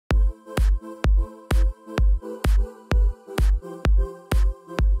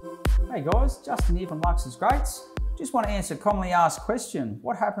Hey guys, Justin here from Lauxes Grates. Just want to answer a commonly asked question.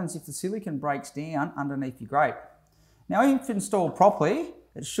 What happens if the silicone breaks down underneath your grate? Now, if installed properly,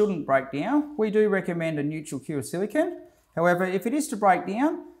 it shouldn't break down. We do recommend a neutral cure silicone. However, if it is to break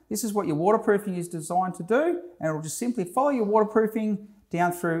down, this is what your waterproofing is designed to do, and it will just simply follow your waterproofing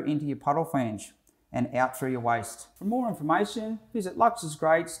down through into your puddle flange and out through your waste. For more information, visit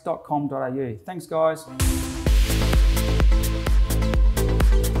lauxesgrates.com.au. Thanks guys.